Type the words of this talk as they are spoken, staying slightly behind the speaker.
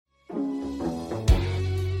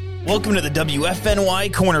Welcome to the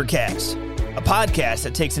WFNY CornerCast, a podcast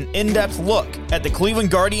that takes an in-depth look at the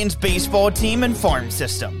Cleveland Guardians baseball team and farm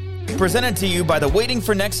system. Presented to you by the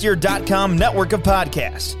WaitingForNextYear.com network of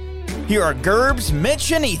podcasts. Here are Gerbs,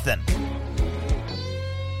 Mitch, and Ethan.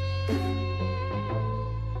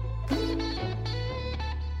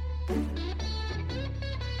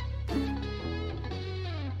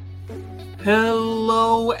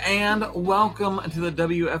 Hello and welcome to the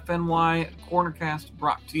WFNY CornerCast,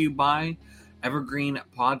 brought to you by Evergreen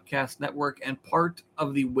Podcast Network and part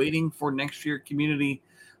of the Waiting for Next Year community.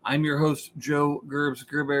 I'm your host, Joe Gerbs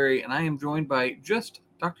Gerberry, and I am joined by just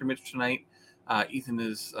Dr. Mitch tonight. Ethan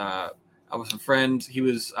is out with some friends.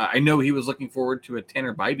 I know he was looking forward to a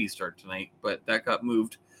Tanner Bybee start tonight, but that got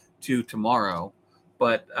moved to tomorrow.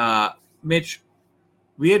 But Mitch,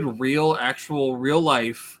 we had real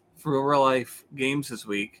life games this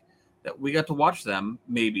week that we got to watch them.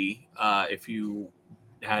 Maybe if you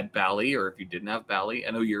had Bally or if you didn't have Bally.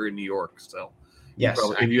 I know you're in New York, so yes.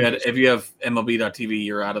 If you have MLB.TV,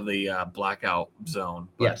 you're out of the blackout zone.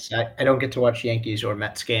 But, yes, I don't get to watch Yankees or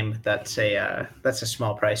Mets game, but that's a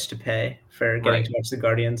small price to pay for getting to watch the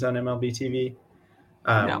Guardians on MLB TV.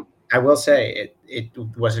 I will say it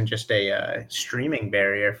wasn't just a streaming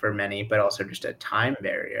barrier for many, but also just a time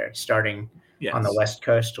barrier. Starting on the West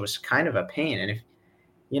Coast was kind of a pain, and if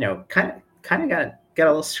kind of got a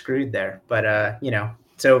little screwed there. But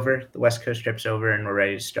it's over. The West Coast trip's over, and we're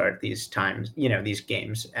ready to start these these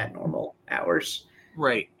games at normal hours.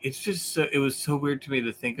 Right. It's just it was so weird to me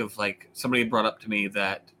to think of, like, somebody brought up to me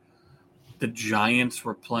that the Giants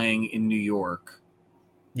were playing in New York.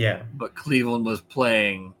 Yeah, but Cleveland was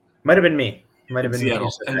playing. Might have been me.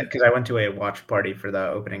 Seattle, because I went to a watch party for the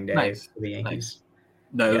opening day for the Yankees. Nice.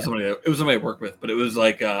 No, it was somebody I worked with, but it was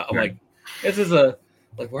like I'm like, this is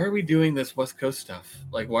why are we doing this West Coast stuff?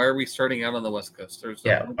 Like, why are we starting out on the West Coast?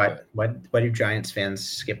 Why do Giants fans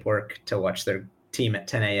skip work to watch their team at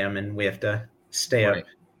 10 a.m. and we have to stay up?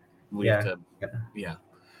 We have to.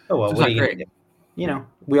 Oh well, what are you gonna do?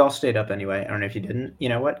 We all stayed up anyway. I don't know if you didn't. You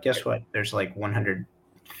know what? Guess what? There's like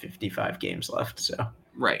 155 games left. So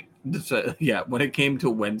right. So, when it came to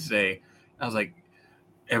Wednesday, I was like,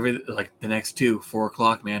 the next 4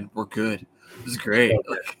 o'clock, man, we're good. This is great.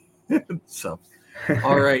 So,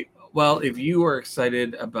 all right. Well, if you are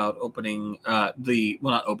excited about opening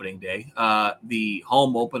not opening day, the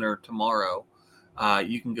home opener tomorrow,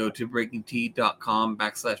 you can go to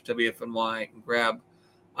breakingtea.com/WFNY and grab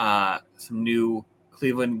some new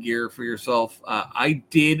Cleveland gear for yourself. I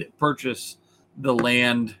did purchase the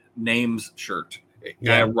Land Names shirt. It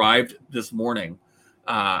arrived this morning.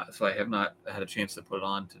 So I have not had a chance to put it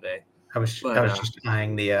on today. I was just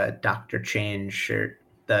eyeing the Dr. Change shirt,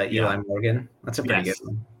 the Eli Morgan. That's a pretty good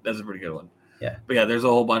one. That's a pretty good one. Yeah. But there's a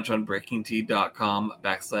whole bunch on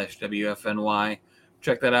breakingtea.com/WFNY.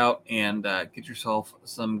 Check that out and get yourself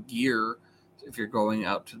some gear if you're going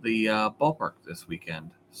out to the ballpark this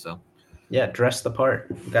weekend. So dress the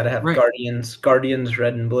part. Got to have Guardians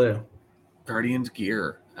red and blue. Guardians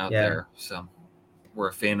gear out there. So we're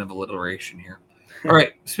a fan of alliteration here. All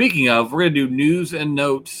right. Speaking of, we're going to do news and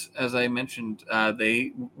notes. As I mentioned,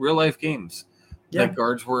 they real life games. The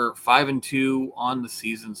Guards were 5-2 on the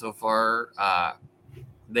season so far.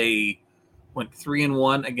 They went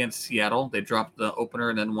 3-1 against Seattle. They dropped the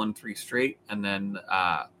opener and then won 3 straight, and then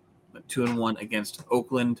 2-1 against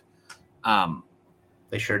Oakland.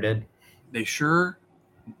 They sure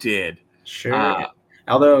did. Sure.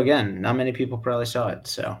 Although again, not many people probably saw it.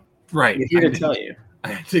 So right, here to tell you.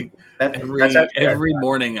 I think every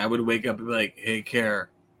morning I would wake up and be like, "Hey, Care,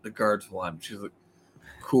 the Guards won." She's like,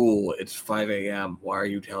 "Cool, it's 5 a.m. Why are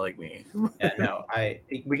you telling me?"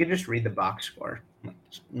 We could just read the box score.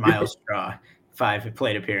 Miles Straw, 5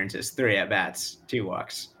 plate appearances, 3 at bats, 2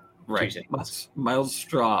 walks. Right, Miles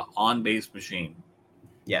Straw on base machine.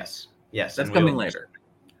 Yes. That's coming later.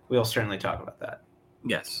 We'll certainly talk about that.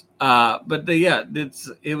 Yes,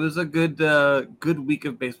 it was a good week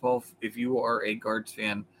of baseball. If you are a Guards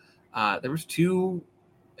fan, there was 2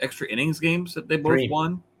 extra innings games that they both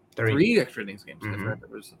won. 3 extra innings games. Mm-hmm. I forgot there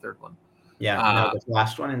was the third one. The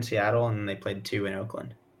last one in Seattle, and they played 2 in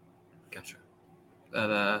Oakland. Gotcha.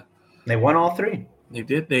 They won all 3. They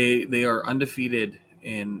did. They are undefeated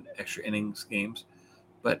in extra innings games,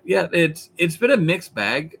 but it's been a mixed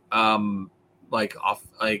bag.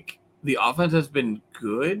 The offense has been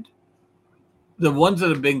good. The ones that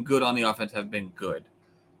have been good on the offense have been good.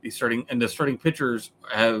 The starting pitchers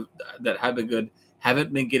have been good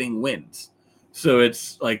haven't been getting wins. So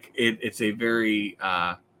it's it's a very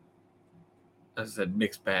as I said,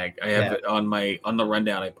 mixed bag. I have it on the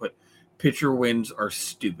rundown. I put pitcher wins are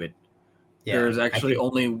stupid. Yeah, there is actually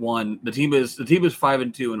only one. The team is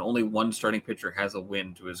 5-2, and only one starting pitcher has a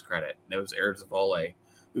win to his credit. And it was Arizavale,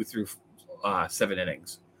 who threw 7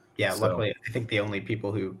 innings. Yeah, so, luckily, I think the only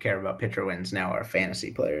people who care about pitcher wins now are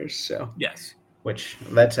fantasy players. So yes, which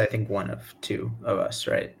that's I think one of 2 of us,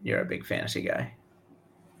 right? You're a big fantasy guy.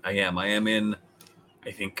 I am. I am in,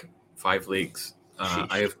 I think, 5 leagues.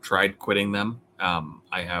 I have tried quitting them.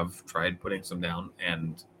 I have tried putting some down,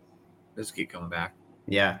 and just keep coming back.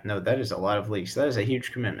 Yeah, no, that is a lot of leagues. That is a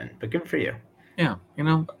huge commitment, but good for you. Yeah,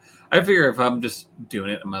 I figure if I'm just doing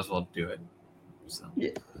it, I might as well do it. So.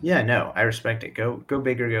 Yeah, no, I respect it. Go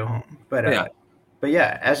big or go home. But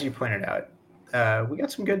yeah, as you pointed out, we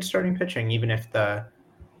got some good starting pitching, even if the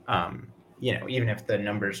even if the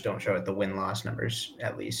numbers don't show it, the win-loss numbers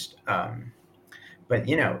at least. But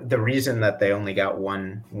the reason that they only got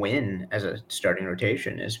 1 win as a starting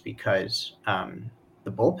rotation is because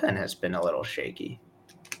the bullpen has been a little shaky.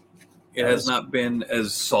 It has not been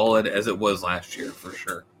as solid as it was last year, for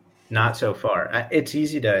sure. Not so far. It's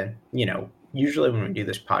easy to, usually when we do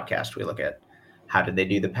this podcast, we look at how did they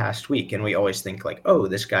do the past week, and we always think like, oh,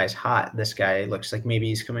 this guy's hot. This guy looks like maybe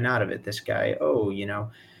he's coming out of it. This guy,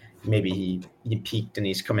 maybe he peaked and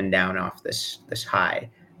he's coming down off this high.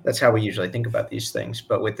 That's how we usually think about these things.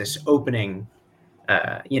 But with this opening,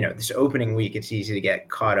 this opening week, it's easy to get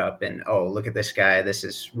caught up in, oh, look at this guy. This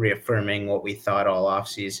is reaffirming what we thought all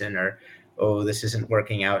offseason, or, oh, this isn't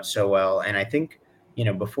working out so well. And I think,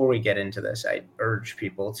 before we get into this, I urge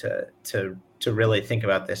people to really think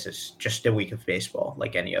about this as just a week of baseball,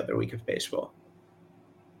 like any other week of baseball.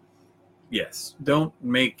 Yes. Don't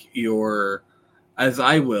make as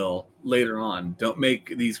I will later on, don't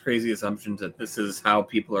make these crazy assumptions that this is how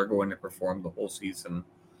people are going to perform the whole season.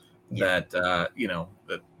 Yeah.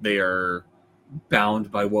 That they are bound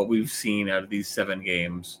by what we've seen out of these 7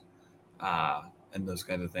 games, and those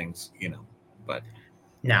kinds of things, But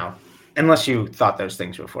now, unless you thought those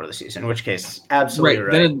things before the season, in which case, absolutely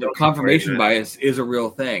right. Then the confirmation bias is a real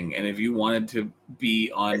thing, and if you wanted to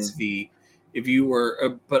be on if you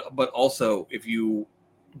were, but also if you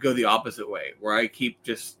go the opposite way, where I keep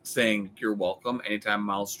just saying you're welcome anytime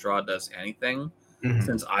Miles Straw does anything. Mm-hmm.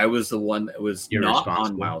 Since I was the one that was not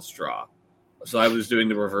on Miles Straw. So I was doing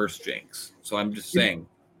the reverse jinx. So I'm just saying,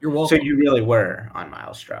 you're welcome. So you really were on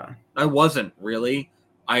Miles Straw. I wasn't really.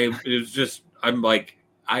 I'm like,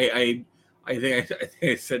 I think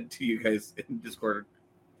I said to you guys in Discord,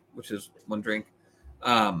 which is one drink.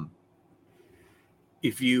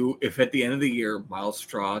 If at the end of the year, Miles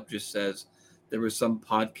Straw just says there was some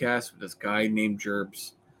podcast with this guy named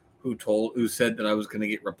Gerbs who said that I was going to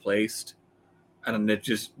get replaced, and it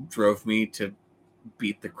just drove me to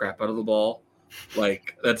beat the crap out of the ball.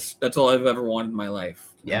 Like that's all I've ever wanted in my life.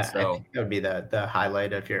 Yeah, so I think that would be the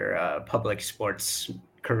highlight of your public sports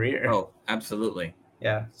career. Oh, absolutely.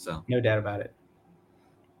 Yeah. So no doubt about it.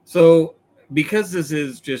 So because this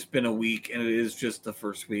has just been a week and it is just the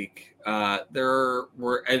first week, there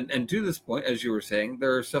were and to this point, as you were saying,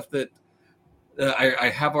 there are stuff that I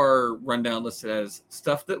have our rundown listed as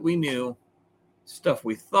stuff that we knew, stuff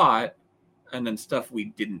we thought, and then stuff we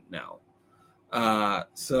didn't know.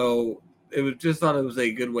 So it was just thought it was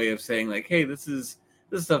a good way of saying like, hey, this is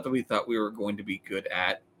stuff that we thought we were going to be good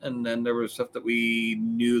at. And then there was stuff that we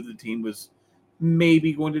knew the team was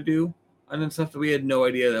maybe going to do. And then stuff that we had no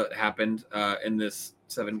idea that happened in this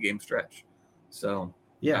 7-game stretch. So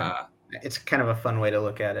yeah, it's kind of a fun way to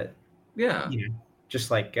look at it. Yeah.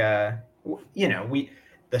 Just like, the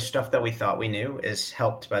stuff that we thought we knew is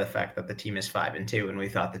helped by the fact that the team is 5-2, and we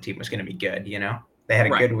thought the team was going to be good. They had a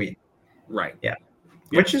good week, right? Yeah,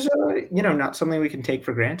 which is not something we can take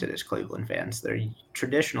for granted as Cleveland fans. They're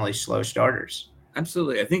traditionally slow starters.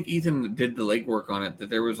 Absolutely, I think Ethan did the legwork on it. That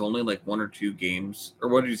there was only like 1 or 2 games, or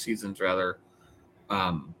 1 or 2 seasons rather,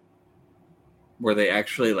 where they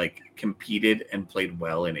actually like competed and played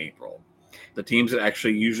well in April. The teams that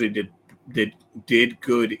actually usually did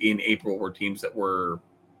good in April were teams that were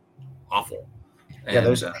awful. And,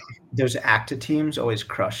 those active teams always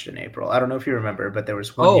crushed in April. I don't know if you remember, but there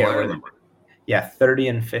was one year where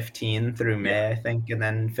 30-15 through May, I think, and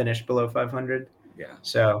then finished below 500. Yeah.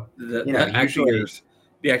 So the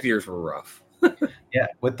active years were rough. Yeah,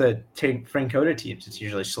 with the Francona teams, it's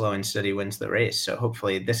usually slow and steady wins the race. So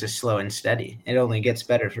hopefully this is slow and steady. It only gets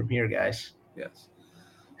better from here, guys. Yes.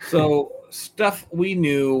 So stuff we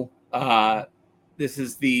knew. This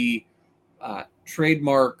is the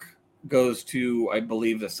trademark goes to, I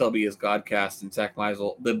believe, the Selby is Godcast and Zach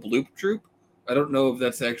Meisel, the Bloop Troop. I don't know if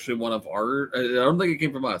that's actually one of our. I don't think it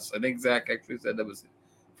came from us. I think Zach actually said that was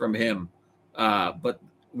from him. But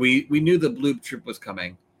we knew the Bloop Troop was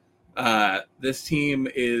coming. This team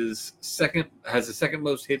has the second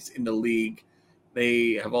most hits in the league.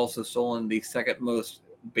 They have also stolen the second most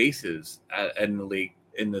bases in the league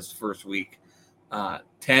in this first week.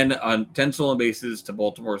 10 stolen bases to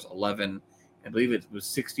Baltimore's 11. I believe it was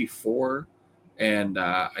 64. And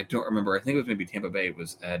I don't remember. I think it was maybe Tampa Bay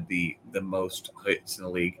had the most hits in the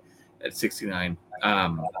league at 69.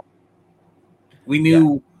 We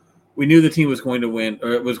knew the team was going to win,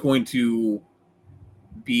 or it was going to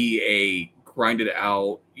be a grinded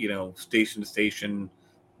out, station to station.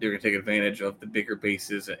 They're going to take advantage of the bigger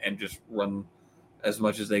bases and just run as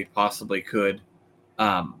much as they possibly could.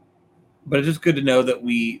 But it's just good to know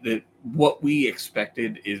that what we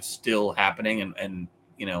expected is still happening, and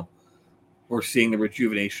we're seeing the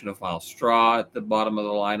rejuvenation of Miles Straw at the bottom of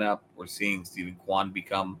the lineup. We're seeing Stephen Kwan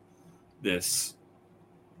become this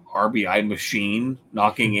RBI machine,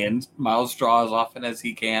 knocking in Miles Straw as often as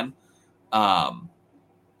he can. And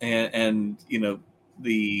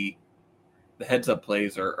the heads up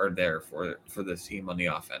plays are there for this team on the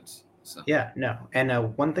offense. So yeah, no.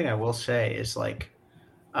 And one thing I will say is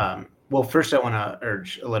well, first I want to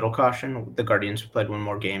urge a little caution. The Guardians have played one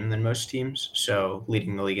more game than most teams, so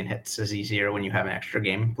leading the league in hits is easier when you have an extra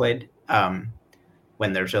game played,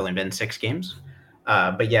 when there's only been 6 games.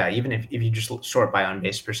 But yeah, even if you just sort by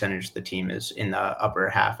on-base percentage, the team is in the upper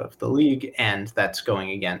half of the league, and that's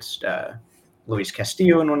going against Luis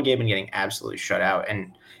Castillo in one game and getting absolutely shut out,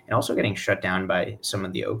 and also getting shut down by some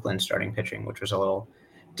of the Oakland starting pitching, which was a little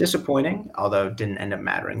disappointing, although didn't end up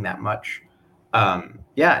mattering that much.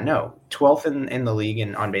 12th in the league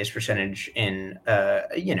in on-base percentage in a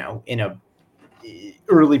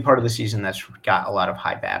early part of the season that's got a lot of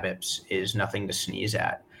high BABIPs is nothing to sneeze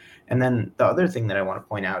at. And then the other thing that I want to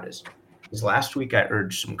point out is last week I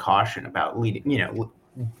urged some caution about really,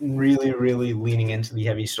 really leaning into the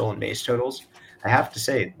heavy stolen base totals. I have to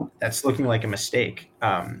say that's looking like a mistake.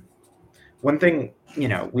 One thing,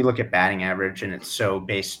 we look at batting average, and it's so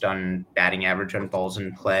based on batting average on balls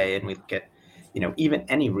in play, and we look at even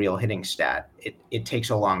any real hitting stat, it takes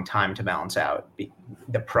a long time to balance out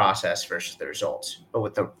the process versus the results. But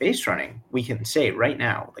with the base running, we can say right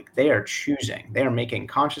now, they are making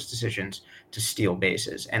conscious decisions to steal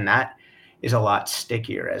bases. And that is a lot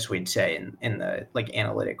stickier, as we'd say in the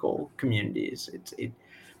analytical communities.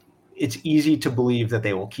 It's easy to believe that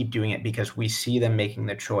they will keep doing it because we see them making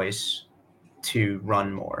the choice to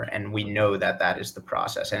run more. And we know that is the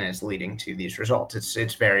process, and it's leading to these results.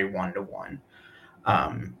 It's very 1-to-1.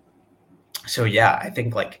 So yeah, I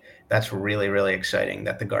think that's really, really exciting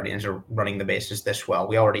that the Guardians are running the bases this well.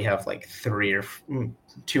 We already have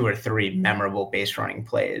 2 or 3 memorable base running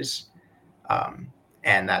plays.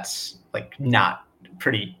 And that's not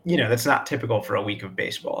pretty, that's not typical for a week of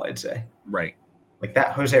baseball, I'd say. Right.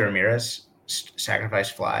 That Jose Ramirez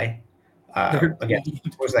sacrifice fly. Again,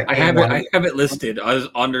 was that I have it listed as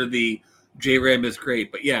under the J-Ram is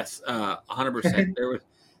great, but yes, 100%.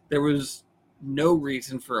 There was no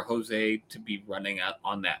reason for Jose to be running out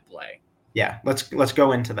on that play. Yeah, let's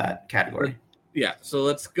go into that category. Yeah, so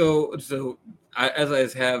let's go. So as I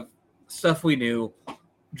have stuff we knew,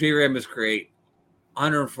 J-Ram is great,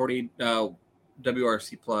 140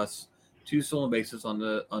 WRC plus, 2 stolen bases on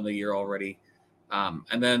the year already,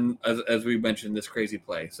 and then as we mentioned, this crazy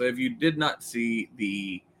play. So if you did not see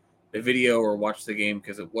the video or watch the game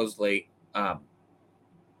because it was late,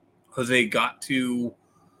 Jose got to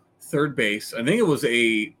third base. I think it was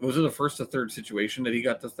a first to third situation that he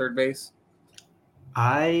got to third base?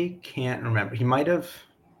 I can't remember. He might have.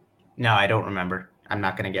 No, I don't remember. I'm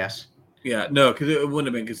not going to guess. Yeah, no, because it wouldn't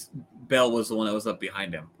have been because Bell was the one that was up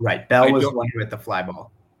behind him. Right. Bell was the one who hit the fly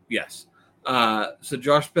ball. Yes. So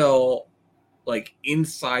Josh Bell,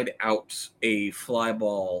 inside out a fly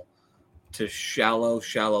ball to shallow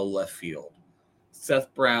left field.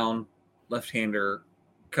 Seth Brown, left-hander,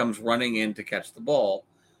 comes running in to catch the ball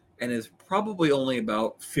and is probably only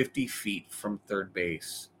about 50 feet from third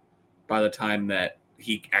base by the time that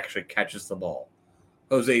he actually catches the ball.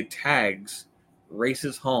 Jose tags,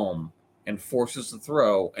 races home, and forces the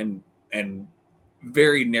throw, and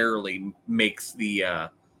very narrowly makes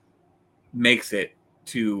it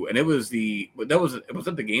to, and it was it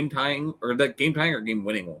the game tying or game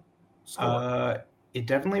winning score? It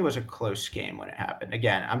definitely was a close game when it happened.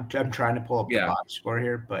 Again, I'm trying to pull up the box score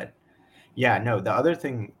here, but yeah, no. The other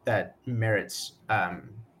thing that merits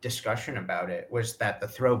discussion about it was that the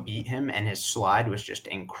throw beat him, and his slide was just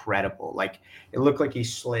incredible. It looked like he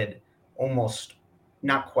slid almost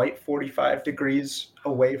not quite 45 degrees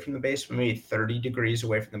away from the base, but maybe 30 degrees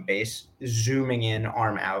away from the base, zooming in,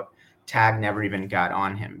 arm out. Tag never even got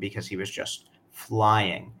on him because he was just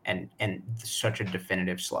flying and such a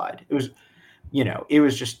definitive slide. It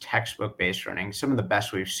was just textbook base running. Some of the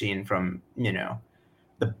best we've seen from,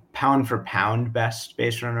 the pound for pound best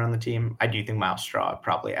base runner on the team. I do think Miles Straw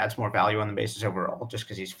probably adds more value on the bases overall just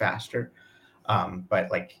because he's faster.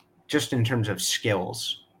 But like just in terms of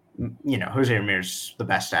skills, Jose Ramirez the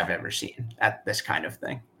best I've ever seen at this kind of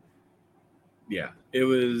thing. Yeah, it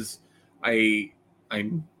was. I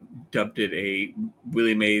dubbed it a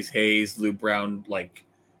Willie Mays Hayes Lou Brown, like,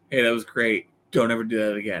 hey, that was great. Don't ever do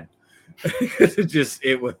that again.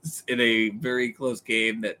 it was in a very close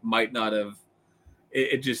game that might not have.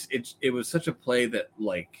 It was such a play that,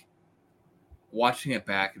 like, watching it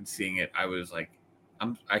back and seeing it, I was like,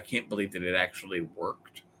 I can't believe that it actually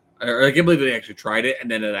worked. Or I can't believe they actually tried it and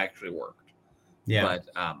then it actually worked. Yeah.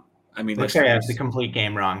 But I mean, looks like I have the complete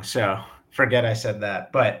game wrong, so forget I said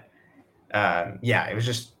that. But it was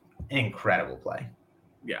just an incredible play.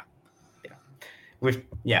 You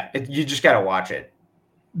just got to watch it.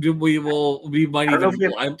 We might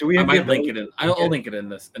even. I might link it in. I'll link it in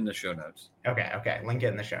the show notes. Okay. Link it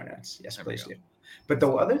in the show notes. Yes, please do. But the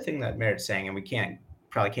other thing that Merritt's saying, and we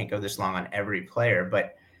probably can't go this long on every player,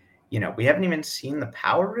 but we haven't even seen the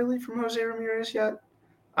power really from Jose Ramirez yet.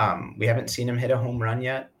 We haven't seen him hit a home run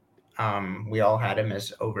yet. We all had him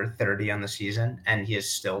as over 30 on the season, and he has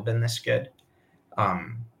still been this good.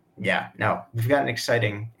 We've got an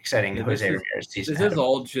exciting Jose Ramirez season. This is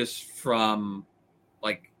all just from,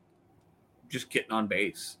 like, just getting on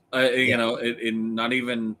base. In not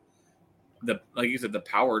even like you said, the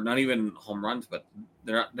power, not even home runs, but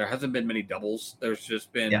there hasn't been many doubles. There's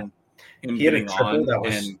just been him getting on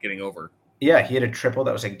and getting over. Yeah, he had a triple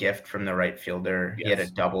that was a gift from the right fielder. Yes. He had a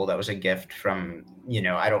double that was a gift from,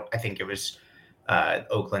 I think it was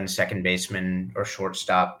Oakland second baseman or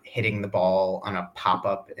shortstop hitting the ball on a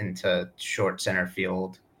pop-up into short center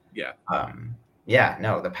field. Yeah.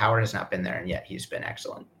 The power has not been there, and yet he's been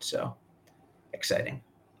excellent. So exciting.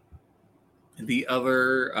 The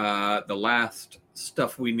other, the last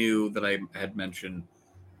stuff we knew that I had mentioned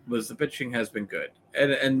was the pitching has been good.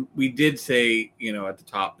 And we did say, at the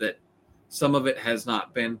top that some of it has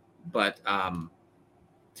not been, but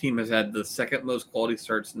team has had the second most quality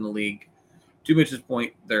starts in the league. To Mitch's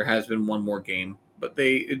point, there has been one more game, but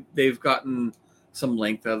they've gotten some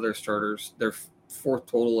length out of their starters. Their fourth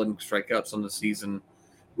total in strikeouts on the season,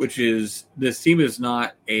 which is, this team is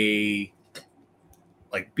not a,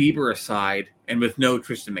 like, Bieber aside, and with no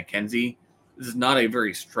Tristan McKenzie, this is not a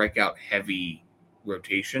very strikeout heavy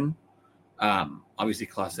rotation. Obviously,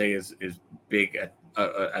 Clase is big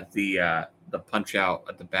at the punch out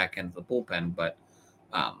at the back end of the bullpen, but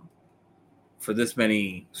for this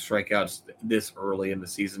many strikeouts this early in the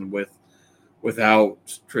season without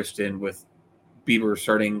Tristan, with Bieber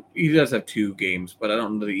starting, he does have 2 games, but I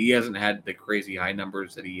don't know that he hasn't had the crazy high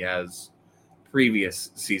numbers that he has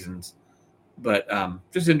previous seasons. But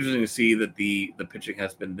just interesting to see that the pitching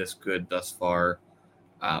has been this good thus far.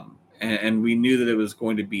 And we knew that it was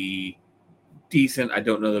going to be decent. I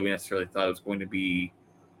don't know that we necessarily thought it was going to be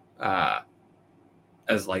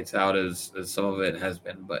as lights out as some of it has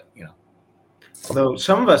been, but Although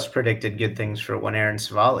some of us predicted good things for one Aaron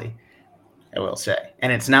Savali, I will say,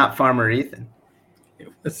 and it's not Farmer Ethan. It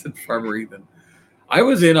wasn't Farmer Ethan. I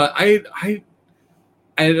was in. I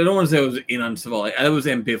don't want to say I was in on Savali. I was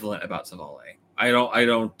ambivalent about Savali.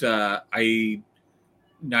 I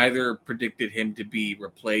neither predicted him to be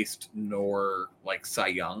replaced nor like Cy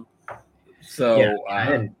Young. So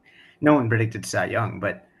no one predicted Cy Young,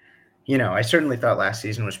 but I certainly thought last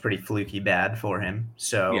season was pretty fluky bad for him.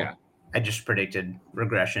 So yeah. I just predicted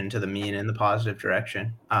regression to the mean in the positive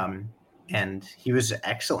direction. And he was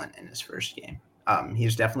excellent in his first game.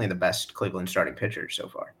 He's definitely the best Cleveland starting pitcher so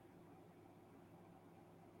far.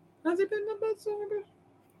 Has he been the best starting pitcher?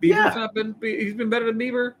 Bieber's not been. He's been better than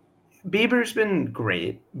Bieber. Bieber's been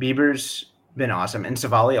great. Bieber's been awesome, and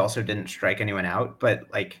Savali also didn't strike anyone out. But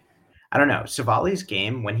I don't know, Savali's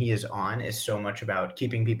game when he is on is so much about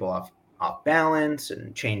keeping people off balance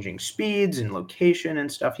and changing speeds and location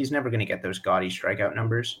and stuff. He's never going to get those gaudy strikeout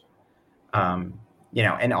numbers. And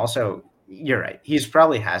also you're right. He's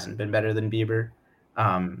probably hasn't been better than Bieber.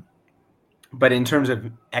 But in terms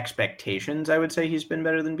of expectations, I would say he's been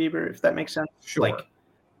better than Bieber, if that makes sense. Sure.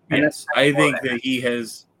 Yes, I think that he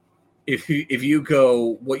has. If you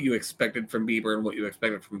go what you expected from Bieber and what you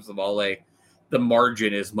expected from Savali, the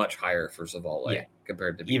margin is much higher for Savali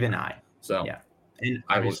compared to Bieber. Even I. So and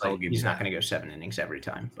I will give he's not going to go 7 innings every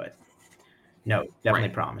time, but no, definitely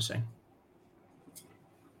promising.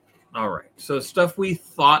 All right. So stuff we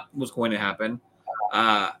thought was going to happen,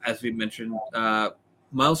 as we mentioned,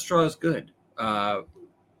 Miles Straw is good.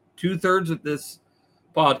 2/3 of this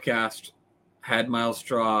podcast had Miles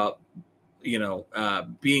Straw,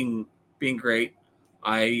 being great.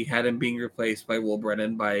 I had him being replaced by Will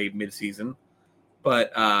Brennan by midseason,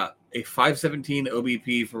 but a 517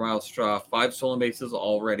 OBP for Miles Straw, 5 stolen bases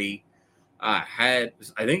already. I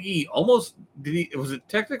think he almost did. Was it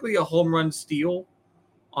technically a home run steal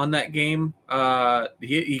on that game?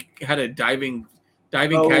 He had a diving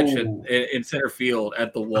catch in center field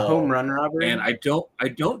at the wall. A home run robbery. And I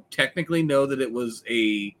don't technically know that it was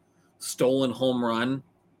a stolen home run,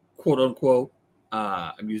 quote unquote.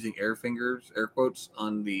 I'm using air quotes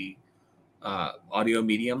on the audio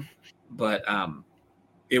medium, but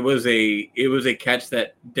it was a catch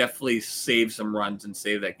that definitely saved some runs and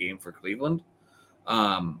saved that game for Cleveland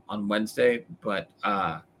on Wednesday. But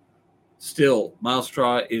still, Miles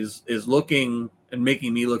Straw is looking and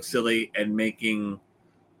making me look silly and making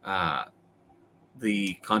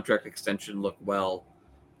the contract extension look well.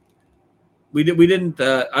 We didn't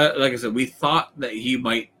like I said, we thought that he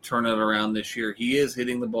might turn it around this year. He is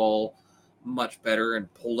hitting the ball much better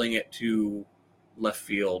and pulling it to left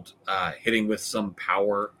field, hitting with some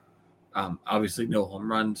power. Obviously no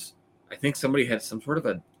home runs. I think somebody had some sort of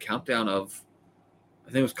a countdown of, I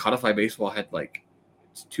think it was Codify Baseball had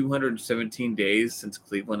it's 217 days since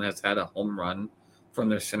Cleveland has had a home run from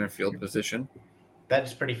their center field position. That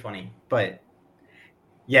is pretty funny, but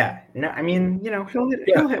yeah, no, I mean,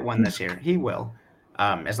 he'll hit one this year. He will,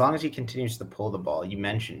 as long as he continues to pull the ball. You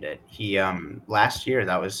mentioned it. He last year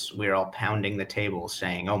we were all pounding the table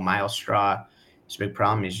saying, "Oh, Miles Straw, his big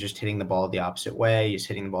problem is just hitting the ball the opposite way. He's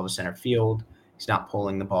hitting the ball to center field. He's not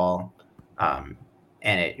pulling the ball," and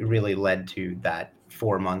it really led to that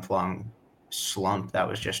 4-month-long slump that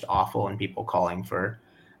was just awful, and people calling for,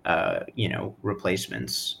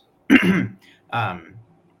 replacements.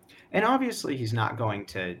 And obviously, he's not going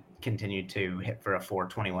to continue to hit for a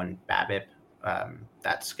 421 BABIP.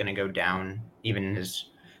 That's going to go down. Even in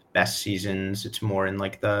his best seasons, it's more in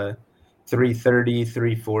the 330,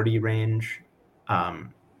 340 range.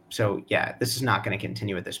 So, yeah, this is not going to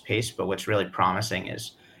continue at this pace. But what's really promising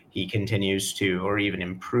is he continues to, or even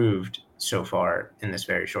improved so far in this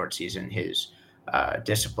very short season, his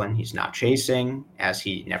discipline. He's not chasing, as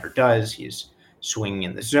he never does. He's swinging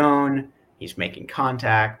in the zone. He's making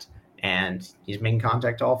contact. And he's making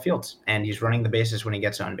contact to all fields, and he's running the bases when he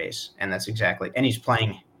gets on base. And that's and he's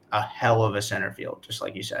playing a hell of a center field, just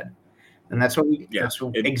like you said. And that's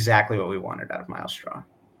exactly what we wanted out of Miles Straw.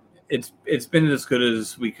 It's been as good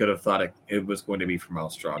as we could have thought it was going to be for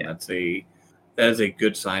Miles Straw. Yeah. That is a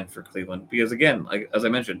good sign for Cleveland, because again, as I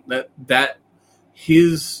mentioned, that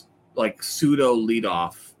his pseudo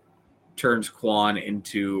leadoff turns Quan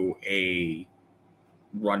into a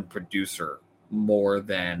run producer more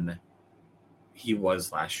than he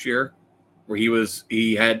was last year, where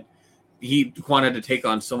Quan had to take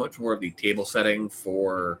on so much more of the table setting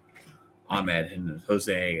for Ahmed and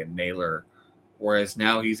Jose and Naylor, whereas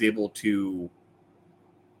now he's able to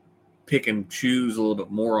pick and choose a little bit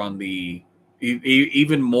more on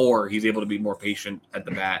even more. He's able to be more patient at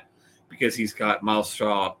the bat because he's got Miles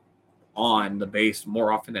Straw on the base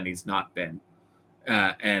more often than he's not been,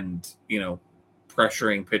 and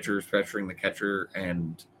pressuring pitchers, pressuring the catcher,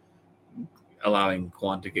 and allowing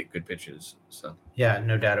Quan to get good pitches. So yeah,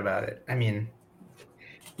 no doubt about it. I mean,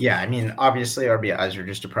 obviously RBIs are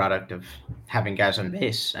just a product of having guys on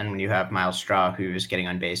base, and when you have Miles Straw, who is getting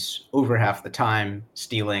on base over half the time,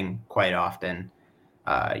 stealing quite often,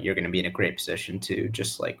 you're going to be in a great position to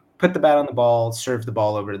just put the bat on the ball, serve the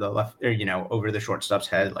ball over the left, or over the shortstop's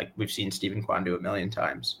head, like we've seen Stephen Kwan do a million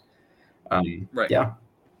times. Right. Yeah.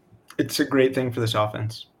 It's a great thing for this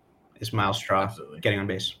offense, is Miles Straw getting on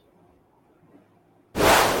base.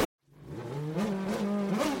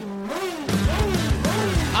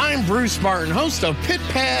 I'm Bruce Martin, host of Pit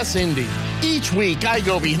Pass Indy. Each week, I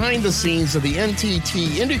go behind the scenes of the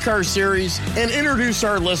NTT IndyCar Series and introduce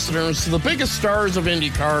our listeners to the biggest stars of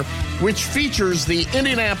IndyCar, which features the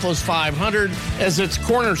Indianapolis 500 as its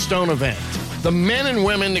cornerstone event. The men and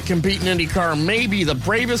women that compete in IndyCar may be the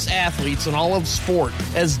bravest athletes in all of sport,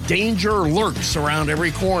 as danger lurks around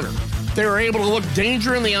every corner. They are able to look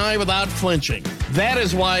danger in the eye without flinching. That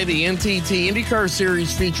is why the NTT IndyCar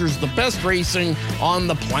Series features the best racing on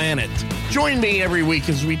the planet. Join me every week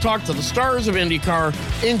as we talk to the stars of IndyCar,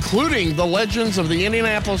 including the legends of the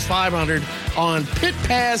Indianapolis 500, on Pit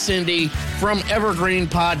Pass Indy from Evergreen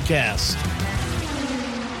Podcast.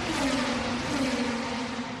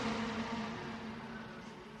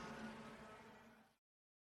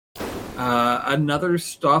 Another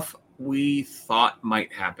stuff we thought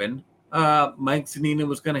might happen, Mike Zunino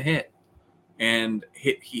was going to hit. and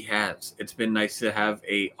hit he has. It's been nice to have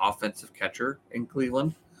a offensive catcher in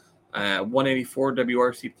Cleveland. 184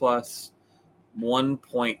 WRC plus,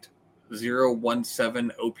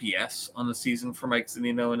 1.017 OPS on the season for Mike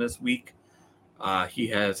Zunino in this week. He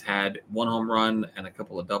has had one home run and a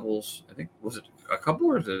couple of doubles. I think, was it a couple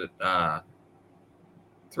or is it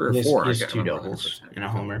 3 or 4? Just 2 doubles and a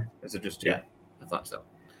homer. Is it just 2? Yeah. I thought so.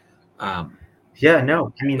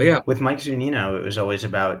 With Mike Zunino, it was always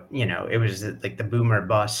about, it was like the boomer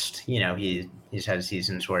bust. He's had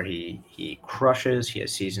seasons where he crushes. He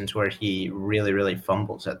has seasons where he really, really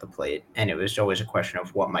fumbles at the plate. And it was always a question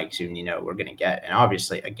of what Mike Zunino we're going to get. And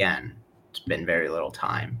obviously, again, it's been very little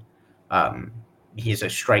time. He's a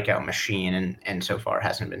strikeout machine and so far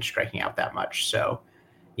hasn't been striking out that much. So,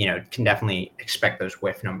 can definitely expect those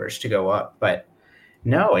whiff numbers to go up. But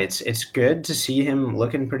no, it's good to see him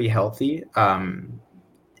looking pretty healthy.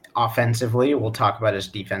 Offensively, we'll talk about his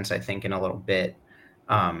defense, I think, in a little bit.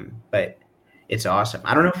 But it's awesome.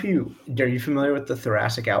 I don't know if are you familiar with the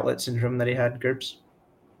thoracic outlet syndrome that he had, Gerbs?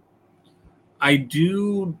 I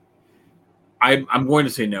do. I'm going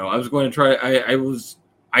to say no. I was going to try.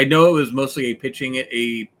 I know it was mostly a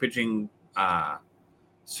pitching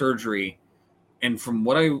surgery, and from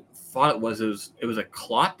what I thought it was a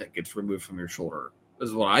clot that gets removed from your shoulder. This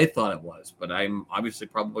is what I thought it was, but I'm obviously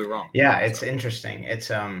probably wrong. Yeah, it's interesting. It's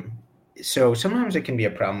so sometimes it can be a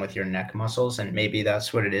problem with your neck muscles, and maybe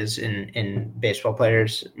that's what it is in baseball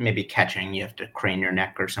players. Maybe catching, you have to crane your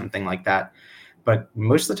neck or something like that. But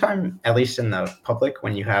most of the time, at least in the public,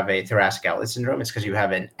 when you have a thoracic outlet syndrome, it's because you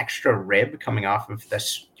have an extra rib coming off of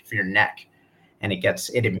your neck, and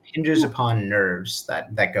it impinges upon nerves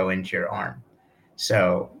that go into your arm.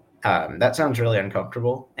 So that sounds really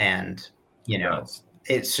uncomfortable, and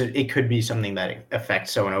it could be something that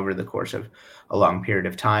affects someone over the course of a long period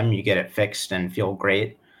of time. You get it fixed and feel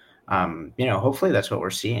great. Hopefully that's what we're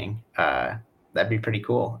seeing. That'd be pretty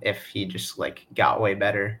cool if he just got way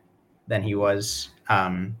better than he was.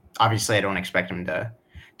 Obviously I don't expect him to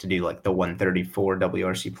do the 134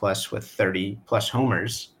 WRC plus with 30 plus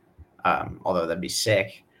homers. Although that'd be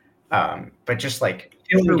sick. But just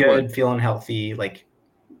feeling good, feeling healthy,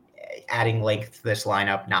 adding length to this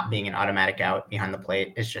lineup, not being an automatic out behind the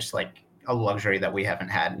plate is just a luxury that we haven't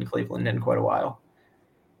had in Cleveland in quite a while.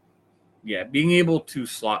 Yeah, being able to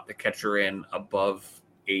slot the catcher in above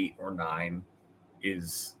 8 or 9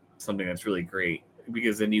 is something that's really great,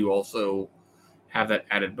 because then you also have that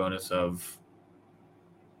added bonus of,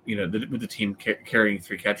 with the team carrying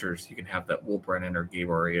 3 catchers, you can have that Will Brennan or Gabe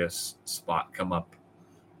Arias spot come up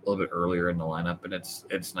a little bit earlier in the lineup, and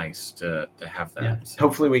it's nice to have that. Yeah. So,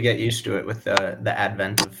 hopefully we get used to it with the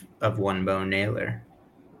advent of One Bone Naylor.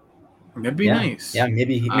 That'd be nice. Yeah,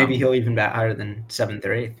 maybe he'll even bat higher than 7th or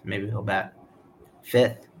 8th. Maybe he'll bat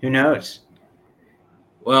 5th. Who knows?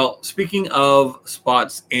 Well, speaking of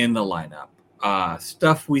spots in the lineup,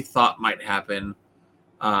 stuff we thought might happen,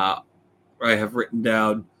 I have written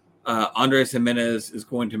down. Andres Jimenez is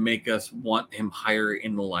going to make us want him higher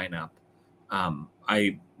in the lineup.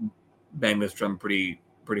 I banged this drum pretty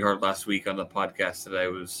hard last week on the podcast that I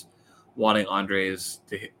was wanting Andres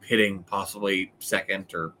to hitting possibly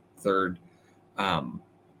 2nd or 3rd.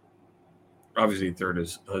 Obviously 3rd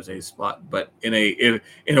is Jose's spot, but in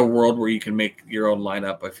a world where you can make your own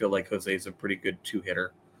lineup, I feel like Jose's a pretty good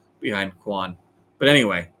 2-hitter behind Kwan. But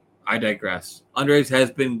anyway, I digress. Andres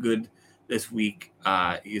has been good this week.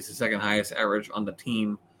 He's the 2nd highest average on the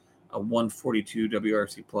team, a 142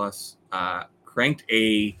 WRC plus. Cranked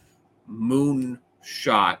a moon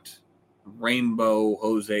shot rainbow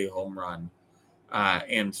Jose home run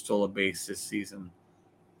and stole a base this season.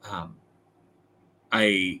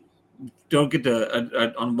 I don't get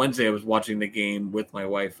to on Wednesday. I was watching the game with my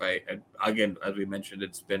wife. I again, as we mentioned,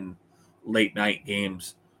 it's been late night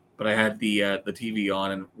games, but I had the TV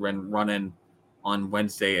on and running on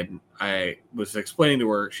Wednesday, and I was explaining to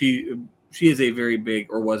her she is a very big,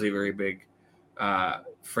 or was a very big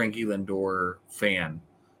Frankie Lindor fan.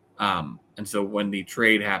 And so when the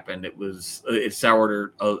trade happened, it soured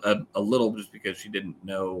her a little, just because she didn't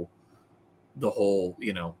know the whole,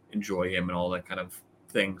 enjoy him and all that kind of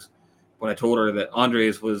things. When I told her that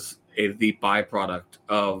Andres was the byproduct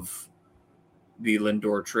of the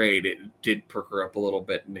Lindor trade, it did perk her up a little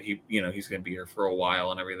bit, and he's going to be here for a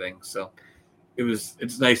while and everything. So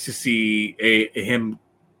it's nice to see him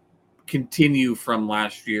continue from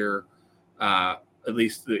last year. At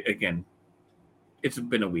least again, it's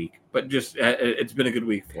been a week, but just it's been a good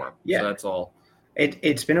week for him. Yeah, so that's all.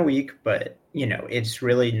 It's been a week, but it's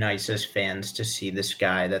really nice as fans to see this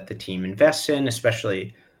guy that the team invests in,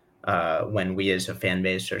 especially when we as a fan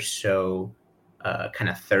base are so kind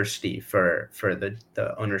of thirsty for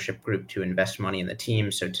the ownership group to invest money in the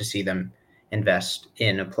team. So to see them invest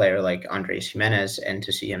in a player like Andres Jimenez and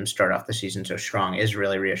to see him start off the season so strong is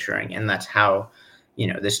really reassuring. And that's how,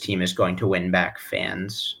 this team is going to win back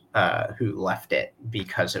fans who left it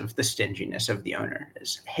because of the stinginess of the owner.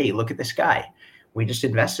 Is, hey, look at this guy. We just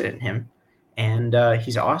invested in him, and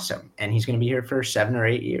he's awesome, and he's going to be here for 7 or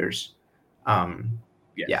 8 years.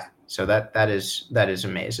 Yes. Yeah. So that is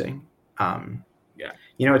amazing. Yeah.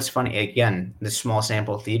 It's funny, again, the small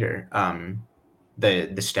sample theater. The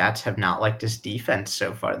stats have not liked his defense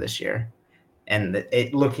so far this year. And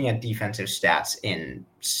looking at defensive stats in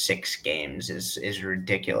 6 games is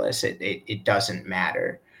ridiculous. It doesn't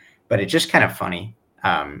matter, but it's just kind of funny.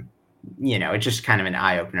 It's just kind of an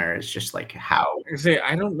eye opener. It's just like how.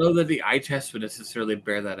 I don't know that the eye test would necessarily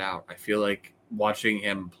bear that out. I feel like watching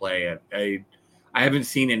him play, I haven't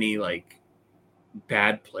seen any like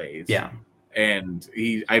bad plays. Yeah. And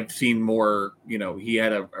I've seen more. He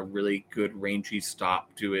had a really good rangy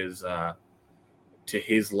stop to his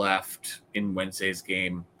left in Wednesday's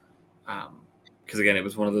game. Because again, it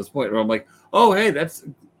was one of those points where I'm like, oh, hey, that's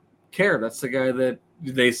the guy that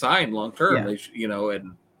they signed long term. Yeah.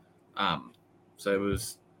 So it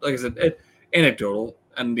was, like I said, anecdotal,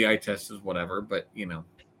 and the eye test is whatever. But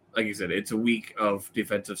like you said, it's a week of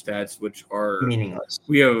defensive stats which are meaningless.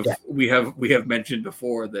 We have mentioned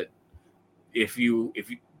before that if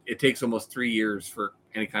it takes almost 3 years for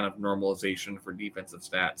any kind of normalization for defensive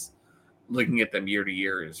stats. Looking at them year to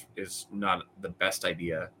year is not the best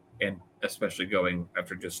idea, and especially going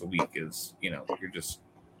after just a week is you're just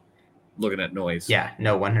looking at noise. Yeah,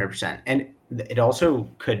 no, 100%. And it also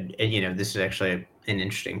could, this is actually an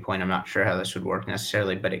interesting point. I'm not sure how this would work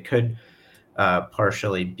necessarily, but it could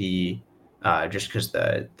partially be just because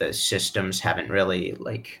the systems haven't really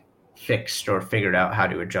like fixed or figured out how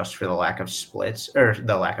to adjust for the lack of splits or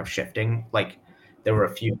the lack of shifting. Like there were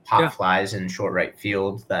a few pop flies in short right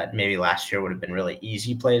field that maybe last year would have been really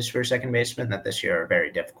easy plays for a second baseman that this year are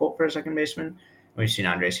very difficult for a second baseman. We've seen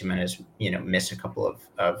Andres Jimenez, miss a couple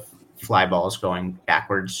of fly balls going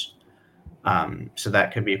backwards. So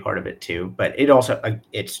that could be part of it too. But it also,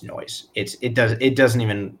 it's noise. It doesn't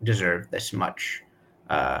even deserve this much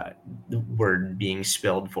word being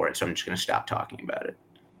spilled for it. So I'm just going to stop talking about it.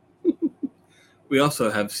 We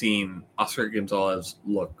also have seen Oscar Gonzalez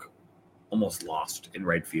look almost lost in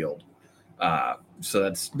right field. So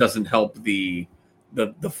that doesn't help the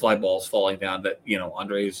fly balls falling down that,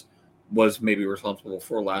 Andres was maybe responsible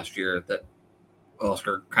for last year that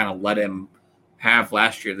Oscar kind of let him have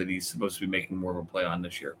last year that he's supposed to be making more of a play on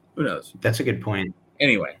this year. Who knows? That's a good point.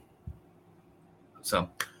 Anyway. So,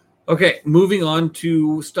 okay, moving on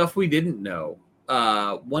to stuff we didn't know.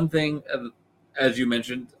 One thing, as you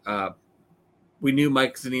mentioned, we knew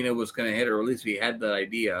Mike Zunino was going to hit, or at least we had that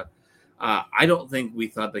idea. I don't think we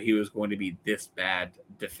thought that he was going to be this bad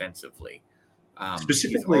defensively.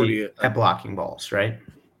 Specifically at blocking balls, right?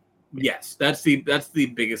 Yes, that's the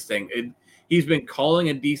biggest thing. He's been calling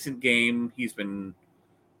a decent game. He's been,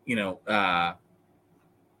 doing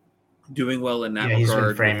well in that regard. He's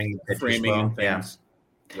been framing and things.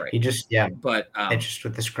 Yeah. Right. He just, but it's just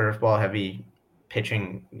with this curveball heavy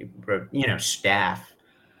pitching, staff.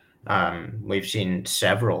 We've seen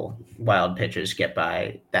several wild pitches get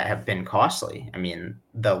by that have been costly. I mean,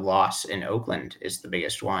 the loss in Oakland is the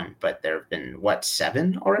biggest one, but there have been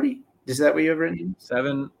 7 already? Is that what you have written?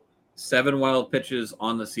 7 wild pitches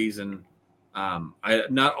on the season.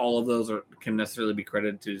 Not all of those can necessarily be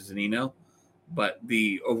credited to Zunino, but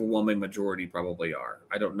the overwhelming majority probably are.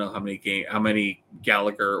 I don't know how many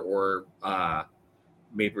Gallagher or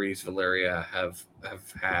Mabry's Valeria have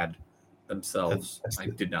had themselves. I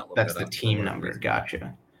did not look that's that up. The team number.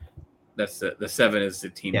 Gotcha. That's the 7 is the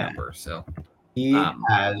team number. So he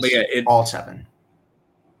has all 7.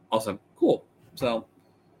 Awesome. Cool. So,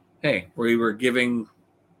 hey, we were giving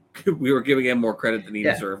him more credit than he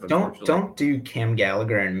deserved. Don't do Cam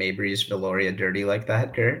Gallagher and Mabry's Valoria dirty like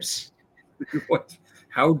that, Gertz. What?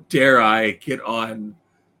 How dare I get on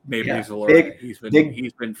Mabry's Valoria? He's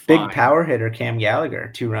been fine. Big power hitter Cam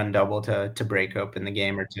Gallagher, 2-run double to break open the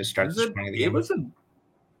game or to start the spring of the game. It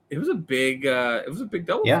was a big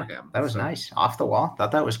double for him. That was nice. Off the wall.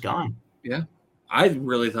 Thought that was gone. Yeah. I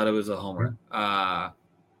really thought it was a homer. But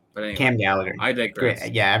anyway, Cam Gallagher. I digress.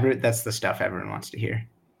 Great. Yeah, that's the stuff everyone wants to hear.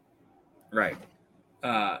 Right.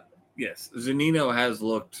 Yes. Zunino has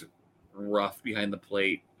looked rough behind the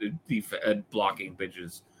plate, blocking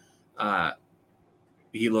pitches.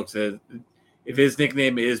 He looks at, if his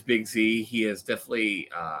nickname is Big Z, he has definitely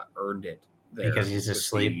earned it there because he's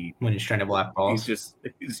asleep when he's trying to block balls.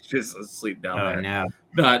 He's just asleep down there. Oh no!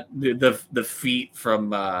 Not the feet from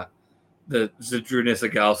the Zdrunas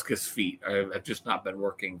Agalskis feet have just not been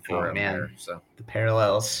working for him there. So the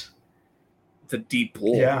parallels. It's a deep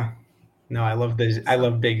pool. Yeah. No, I love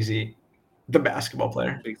Big Z, the basketball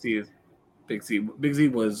player. Big Z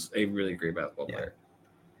was a really great basketball player.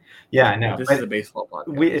 Yeah, I know. This is a baseball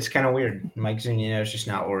podcast. It's kind of weird. Mike Zunino is just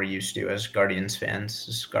not what we're used to as Guardians fans,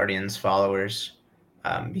 as Guardians followers,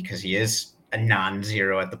 because he is a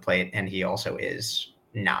non-zero at the plate, and he also is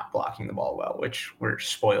not blocking the ball well, which we're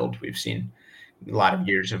spoiled. We've seen a lot of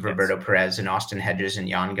years of Roberto Perez and Austin Hedges and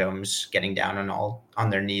Yan Gomes getting down on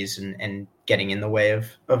their knees and getting in the way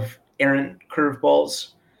of errant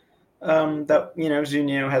curveballs that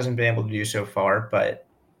Zunino hasn't been able to do so far. But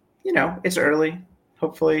it's early.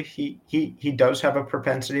 Hopefully he does have a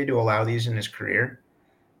propensity to allow these in his career.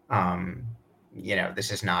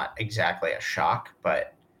 This is not exactly a shock,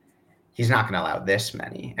 but he's not going to allow this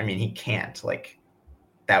many. I mean, he can't. Like,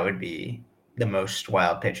 that would be the most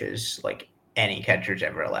wild pitches like any catcher's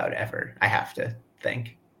ever allowed ever, I have to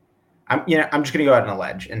think. I'm just going to go out on a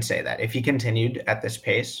ledge and say that if he continued at this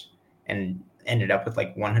pace and ended up with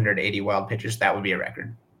like 180 wild pitches, that would be a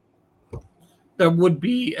record. That would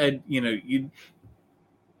be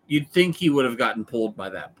you'd think he would have gotten pulled by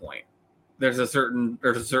that point. There's a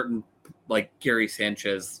certain like Gary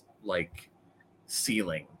Sanchez like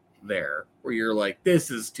ceiling there where you're like,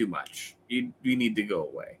 this is too much. You need to go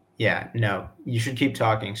away. Yeah, no, you should keep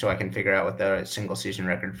talking so I can figure out what the single season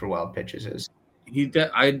record for wild pitches is.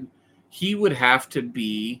 He would have to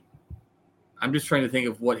be. I'm just trying to think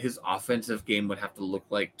of what his offensive game would have to look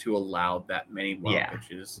like to allow that many wild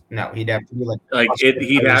pitches. No, he'd have to be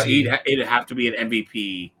it'd have to be an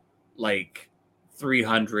MVP, like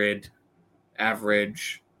 300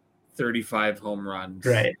 average, 35 home runs.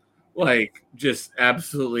 Right. Like just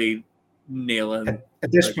absolutely nailing.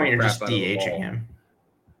 At this point, you're just DHing him.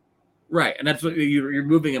 Right, and that's what you're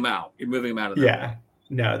moving him out. You're moving him out of there. Yeah.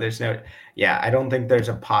 No, there's no. Yeah, I don't think there's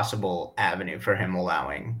a possible avenue for him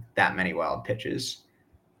allowing that many wild pitches.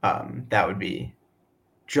 That would be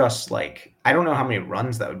just like, I don't know how many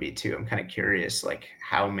runs that would be too. I'm kind of curious, like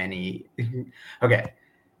how many. Okay,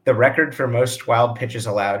 the record for most wild pitches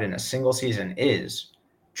allowed in a single season is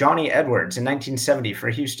Johnny Edwards in 1970 for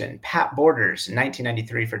Houston, Pat Borders in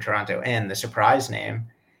 1993 for Toronto, and the surprise name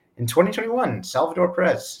in 2021, Salvador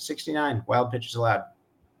Perez, 69 wild pitches allowed.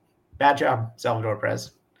 Bad job, Salvador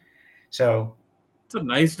Perez. So it's a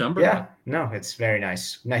nice number. Yeah, no, it's very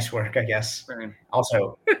nice. Nice work, I guess.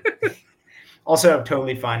 Also, I'm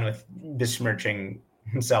totally fine with besmirching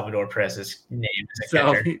Salvador Perez's name as a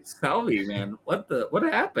catcher. Salvi, man, what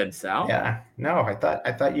happened, Sal? Yeah, no, I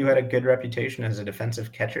thought you had a good reputation as a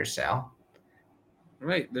defensive catcher, Sal.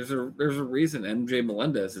 Right, there's a reason MJ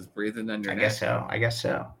Melendez is breathing on your neck. I guess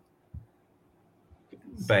so.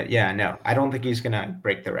 But yeah, no, I don't think he's gonna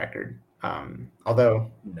break the record.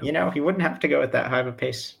 Although he wouldn't have to go at that high of a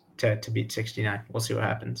pace to beat 69. We'll see what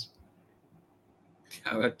happens.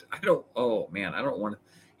 I don't. Oh man, I don't want to.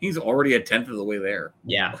 He's already a tenth of the way there.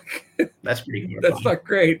 Yeah, that's pretty horrifying. That's not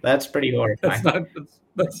great. That's pretty horrifying.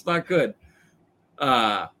 That's not good.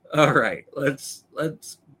 All right, let's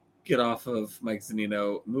get off of Mike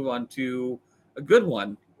Zunino. Move on to a good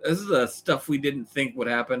one. This is the stuff we didn't think would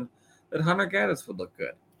happen. That Hunter Gaddis would look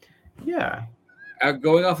good. Yeah.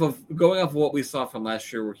 Going off of what we saw from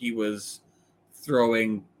last year, where he was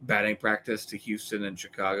throwing batting practice to Houston and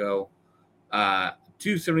Chicago,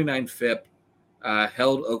 279 FIP,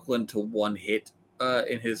 held Oakland to one hit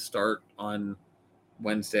in his start on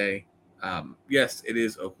Wednesday. Yes, it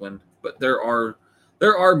is Oakland, but there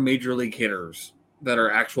are major league hitters that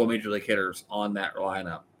are actual major league hitters on that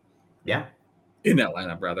lineup. Yeah, in that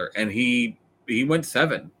lineup rather, and he went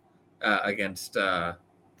 7. Against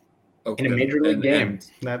Oakland. In a major league game.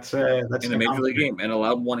 That's in a major league game and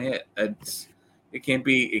allowed one hit. It can't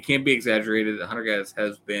be exaggerated. Hunter Gaddis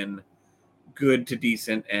has been good to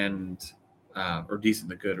decent or decent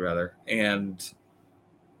to good rather, and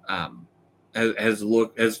has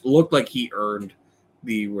looked like he earned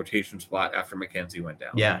the rotation spot after McKenzie went down.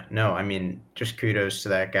 Yeah, no, I mean, just kudos to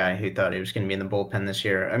that guy who thought he was going to be in the bullpen this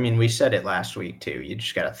year. I mean, we said it last week too. You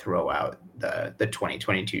just got to throw out the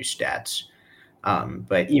 2022 stats.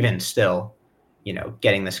 But even still,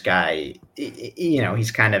 getting this guy,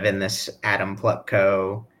 he's kind of in this Adam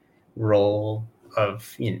Plutko role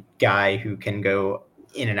of guy who can go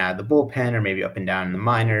in and out of the bullpen or maybe up and down in the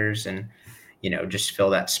minors and, just fill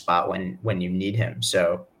that spot when you need him.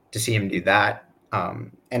 So to see him do that,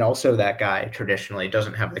 and also that guy traditionally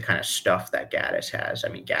doesn't have the kind of stuff that Gaddis has. I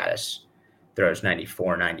mean, Gaddis throws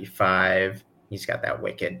 94, 95. He's got that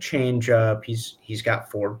wicked changeup. He's got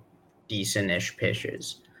 4 decent-ish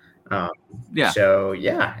pitches. So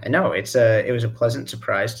yeah, no, it was a pleasant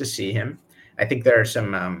surprise to see him. I think there are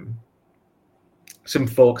some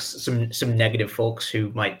folks, some negative folks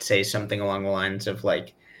who might say something along the lines of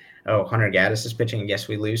like, "Oh, Hunter Gaddis is pitching. I guess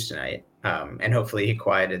we lose tonight." And hopefully he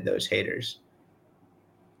quieted those haters.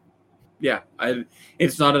 Yeah,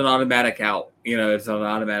 it's not an automatic out. It's not an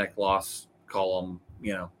automatic loss column.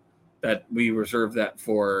 That we reserve that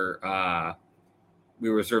for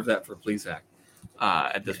Plesac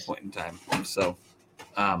at this point in time. So,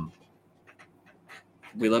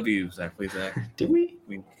 we love you, Zach Plesac. Do we?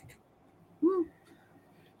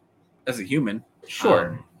 As a human,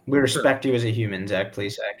 sure. We respect you as a human, Zach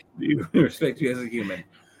Plesac. We respect you as a human.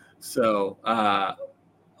 So,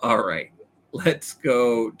 all right, let's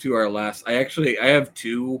go to our last. I have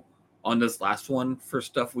 2 on this last one for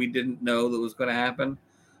stuff we didn't know that was going to happen.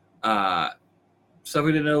 Stuff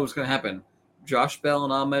we didn't know was going to happen. Josh Bell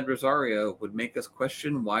and Ahmed Rosario would make us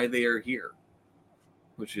question why they are here,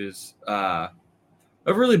 which is a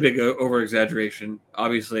really big over-exaggeration.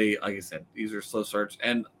 Obviously, like I said, these are slow starts,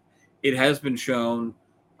 and it has been shown.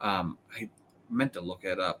 I meant to look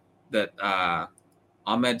it up, that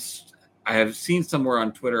Ahmed's. I have seen somewhere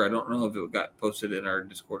on Twitter. I don't know if it got posted in our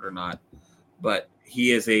Discord or not, but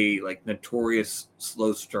he is a notorious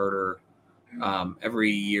slow starter.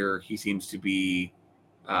 Every year he seems to be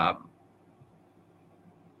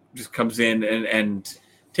just comes in and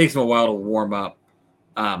takes him a while to warm up.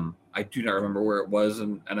 I do not remember where it was,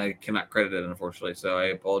 and I cannot credit it, unfortunately, so I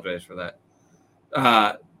apologize for that.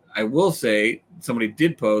 I will say somebody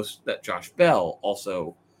did post that Josh Bell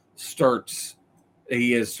also starts.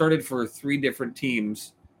 He has started for 3 different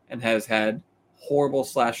teams and has had horrible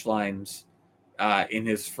slash lines in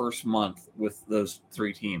his first month with those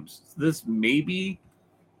 3 teams. So this may be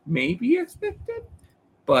expected,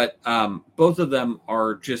 but both of them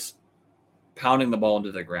are just pounding the ball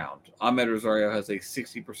into the ground. Ahmed Rosario has a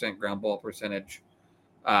 60% ground ball percentage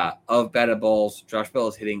of batted balls. Josh Bell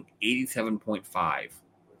is hitting 87.5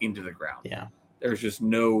 into the ground. Yeah. There's just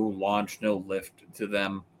no launch, no lift to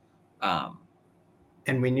them.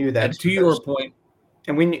 And we knew that. To your point,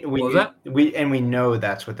 and we know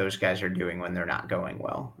that's what those guys are doing when they're not going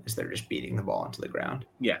well, is they're just beating the ball into the ground.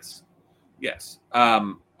 Yes.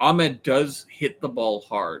 Ahmed does hit the ball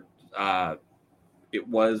hard. It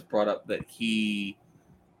was brought up that he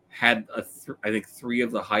had I think 3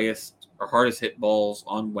 of the highest or hardest hit balls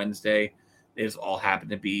on Wednesday. They just all happened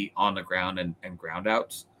to be on the ground and ground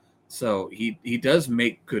outs. So he does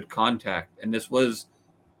make good contact, and this was.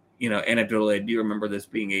 Anecdotally, I do remember this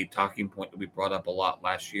being a talking point that we brought up a lot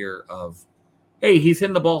last year of, hey, he's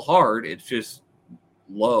hitting the ball hard. It's just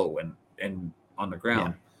low and on the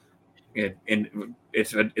ground. Yeah. And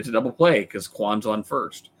it's a double play because Kwan's on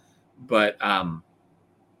first. But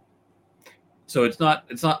so it's not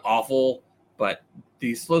awful, but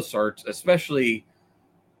these slow starts, especially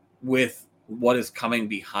with what is coming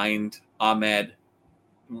behind Ahmed,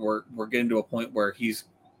 we're getting to a point where he's,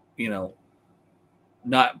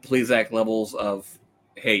 not Plesac levels of,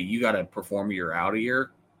 hey, you got to perform, you're out of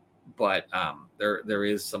here, but there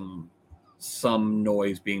is some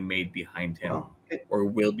noise being made behind him, or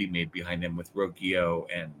will be made behind him, with Roggio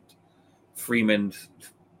and Freeman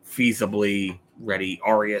feasibly ready.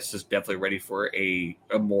 Arias is definitely ready for a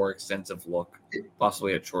more extensive look,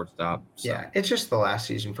 possibly at shortstop. So. Yeah, it's just the last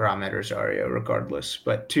season for Ahmed Rosario, regardless.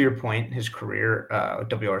 But to your point, his career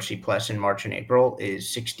WRC plus in March and April is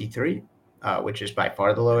 63. Which is by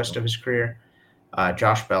far the lowest of his career.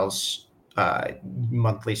 Josh Bell's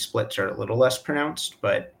monthly splits are a little less pronounced,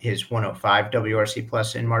 but his 105 WRC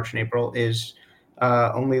plus in March and April is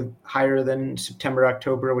only higher than September,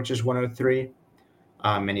 October, which is 103.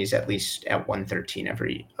 And he's at least at 113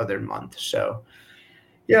 every other month. So,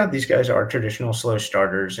 yeah, these guys are traditional slow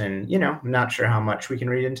starters, and, I'm not sure how much we can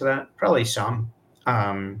read into that. Probably some.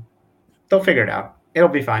 They'll figure it out. It'll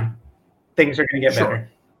be fine. Things are going to get better.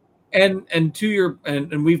 And to your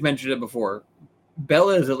and we've mentioned it before,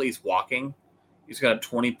 Bella is at least walking. He's got a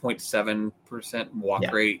 20.7% walk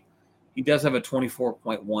rate. He does have a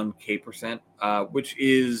 24.1 K percent, which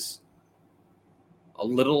is a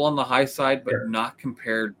little on the high side, but not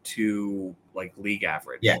compared to league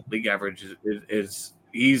average. Yeah, league average is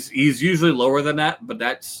he's usually lower than that, but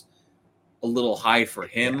that's a little high for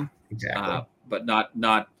him. Yeah, exactly. But not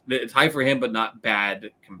it's high for him, but not bad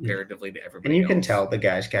comparatively to everybody. And you else. can tell the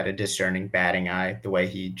guy's got a discerning batting eye, the way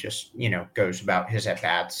he just, goes about his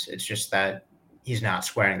at-bats. It's just that he's not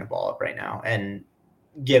squaring the ball up right now. And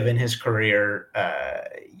given his career,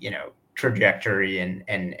 trajectory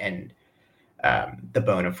and the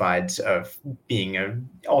bona fides of being an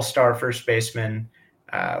all-star first baseman,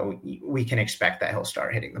 we can expect that he'll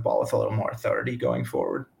start hitting the ball with a little more authority going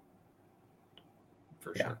forward.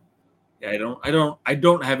 For sure. Yeah, I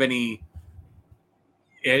don't have any.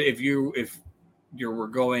 If we're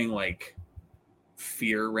going like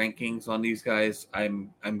fear rankings on these guys,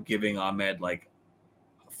 I'm giving Ahmed like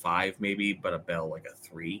a 5 maybe, but a Bell like a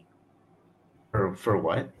 3. For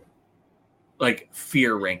what? Like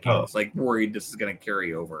fear rankings, like worried this is going to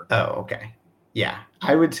carry over. Oh, okay. Yeah,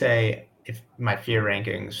 I would say if my fear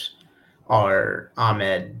rankings are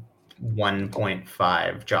Ahmed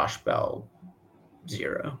 1.5, Josh Bell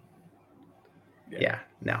 0. Yeah,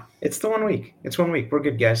 no, it's the 1 week. It's 1 week. We're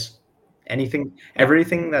good, guys.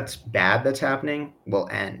 Everything that's bad that's happening will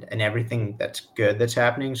end, and everything that's good that's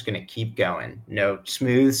happening is going to keep going. No,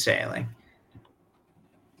 smooth sailing.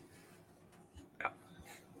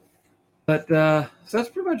 But so that's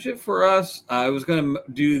pretty much it for us. I was going to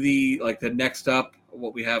do the next up,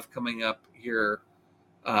 what we have coming up here.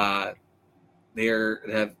 They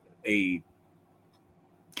have a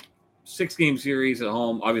 6-game series at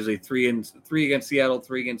home. Obviously, 3 against Seattle,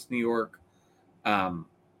 3 against New York.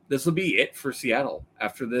 This will be it for Seattle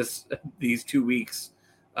after these 2 weeks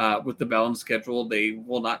with the balanced schedule. They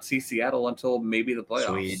will not see Seattle until maybe the playoffs.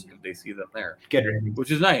 Sweet. If they see them there. Get ready.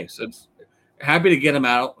 Which is nice. It's happy to get them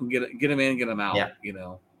out and get them in, get them out. Yeah.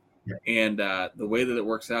 Yeah. And the way that it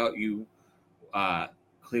works out,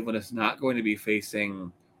 Cleveland is not going to be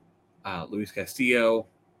facing Luis Castillo.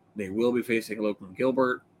 They will be facing Logan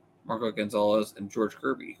Gilbert, Marco Gonzalez, and George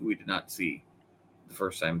Kirby, who we did not see the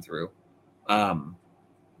first time through.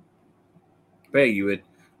 But you had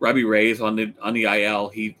Robbie Reyes on the IL.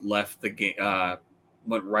 He left the game,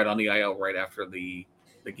 went right on the IL right after the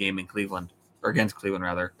game in Cleveland, or against Cleveland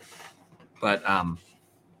rather. But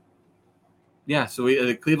so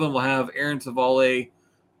Cleveland will have Aaron Savale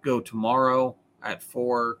go tomorrow at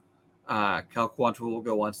 4. Cal Quantrill will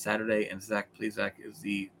go on Saturday, and Zach Plesac is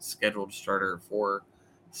the scheduled starter for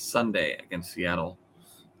Sunday against Seattle.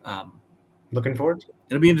 Looking forward to it.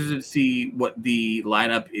 It'll be interesting to see what the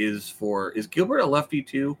lineup is for. Is Gilbert a lefty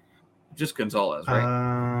too? Just Gonzalez, right?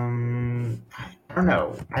 I don't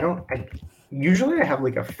know. Usually I have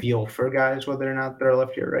like a feel for guys whether or not they're a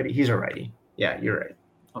lefty or righty. He's a righty. Yeah, you're right.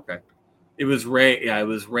 Okay. It was Ray. Yeah, it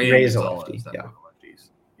was Ray. Ray is a lefty. Yeah. Lefties.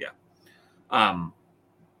 Yeah.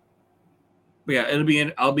 But yeah,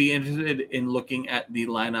 I'll be interested in looking at the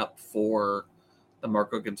lineup for the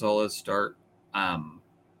Marco Gonzalez start.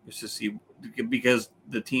 Just to see, because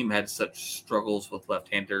the team had such struggles with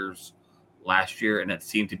left-handers last year, and that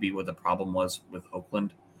seemed to be what the problem was with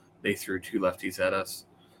Oakland. They threw 2 lefties at us.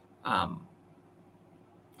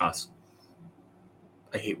 Us.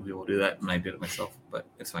 I hate when people do that, and I did it myself, but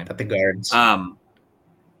it's fine. At the guards.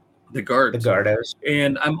 The guards. The guardos.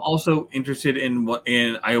 And I'm also interested in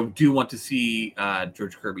I do want to see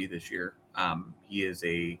George Kirby this year. He is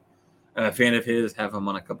I'm a fan of his, have him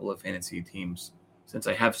on a couple of fantasy teams since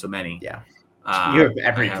I have so many. Yeah. You have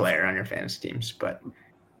every player on your fantasy teams, but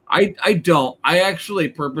I don't. I actually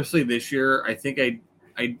purposely this year, I think I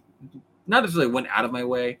not necessarily went out of my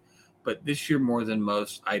way, but this year more than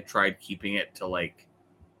most, I tried keeping it to like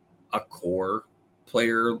a core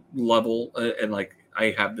player level, and like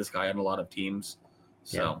I have this guy on a lot of teams.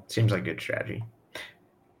 So seems like a good strategy.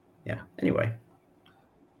 Yeah. Anyway.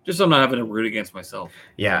 Just so I'm not having to root against myself.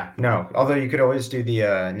 Yeah, no. Although you could always do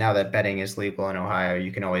the now that betting is legal in Ohio,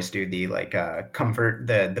 you can always do the comfort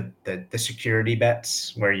the security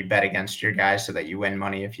bets where you bet against your guys so that you win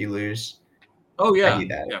money if you lose. Oh yeah, I do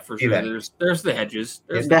that. Yeah, for sure. There's the hedges.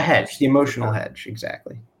 There's the hedge, the emotional hedge,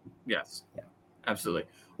 exactly. Yes. Yeah. Absolutely.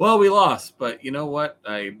 Well, we lost, but you know what?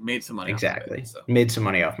 I made some money. Exactly. Off of it, so. Made some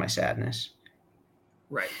money off my sadness.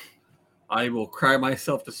 Right. I will cry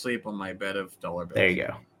myself to sleep on my bed of dollar bills. There you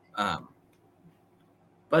go.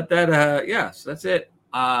 But that so that's it.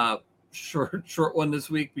 Short one this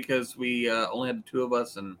week because we only had the 2 of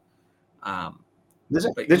us, and there's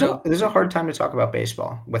a hard time to talk about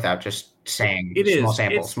baseball without just saying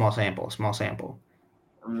small sample.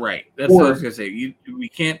 Right. That's what I was gonna say. We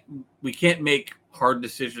can't make hard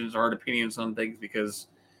decisions, hard opinions on things because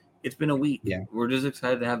it's been a week. Yeah. We're just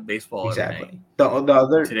excited to have baseball. Exactly.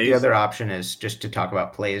 The other option is just to talk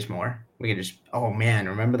about plays more. We could just, oh man,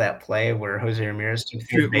 remember that play where Jose Ramirez took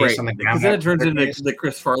third base on the ground? Because then it turns into the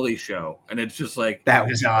Chris Farley show, and it's just like that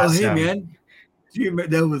was awesome. Oh, hey man,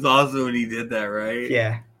 that was awesome when he did that, right?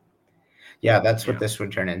 Yeah. That's what this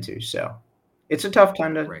would turn into. So it's a tough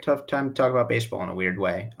time to talk about baseball in a weird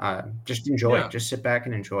way. Just enjoy. Just sit back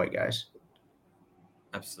and enjoy, guys.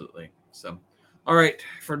 Absolutely. So, all right,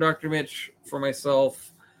 for Dr. Mitch, for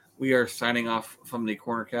myself, we are signing off from the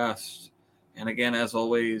CornerCast. And again, as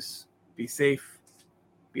always, be safe,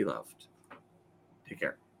 be loved. Take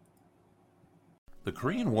care. The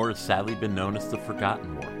Korean War has sadly been known as the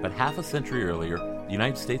Forgotten War, but half a century earlier, the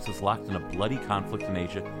United States was locked in a bloody conflict in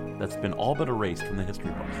Asia that's been all but erased from the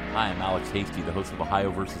history books. Hi, I'm Alex Hasty, the host of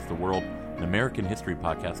Ohio versus the World, an American history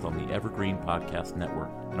podcast on the Evergreen Podcast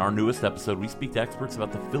Network. In our newest episode, we speak to experts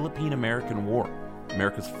about the Philippine-American War,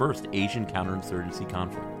 America's first Asian counterinsurgency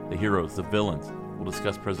conflict. The heroes, the villains. We'll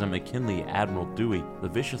discuss President McKinley, Admiral Dewey, the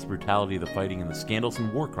vicious brutality of the fighting, and the scandals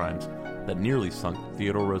and war crimes that nearly sunk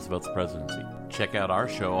Theodore Roosevelt's presidency. Check out our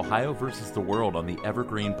show, Ohio versus the World, on the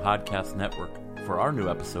Evergreen Podcast Network for our new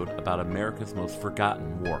episode about America's most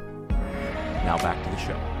forgotten war. Now back to the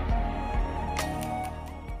show.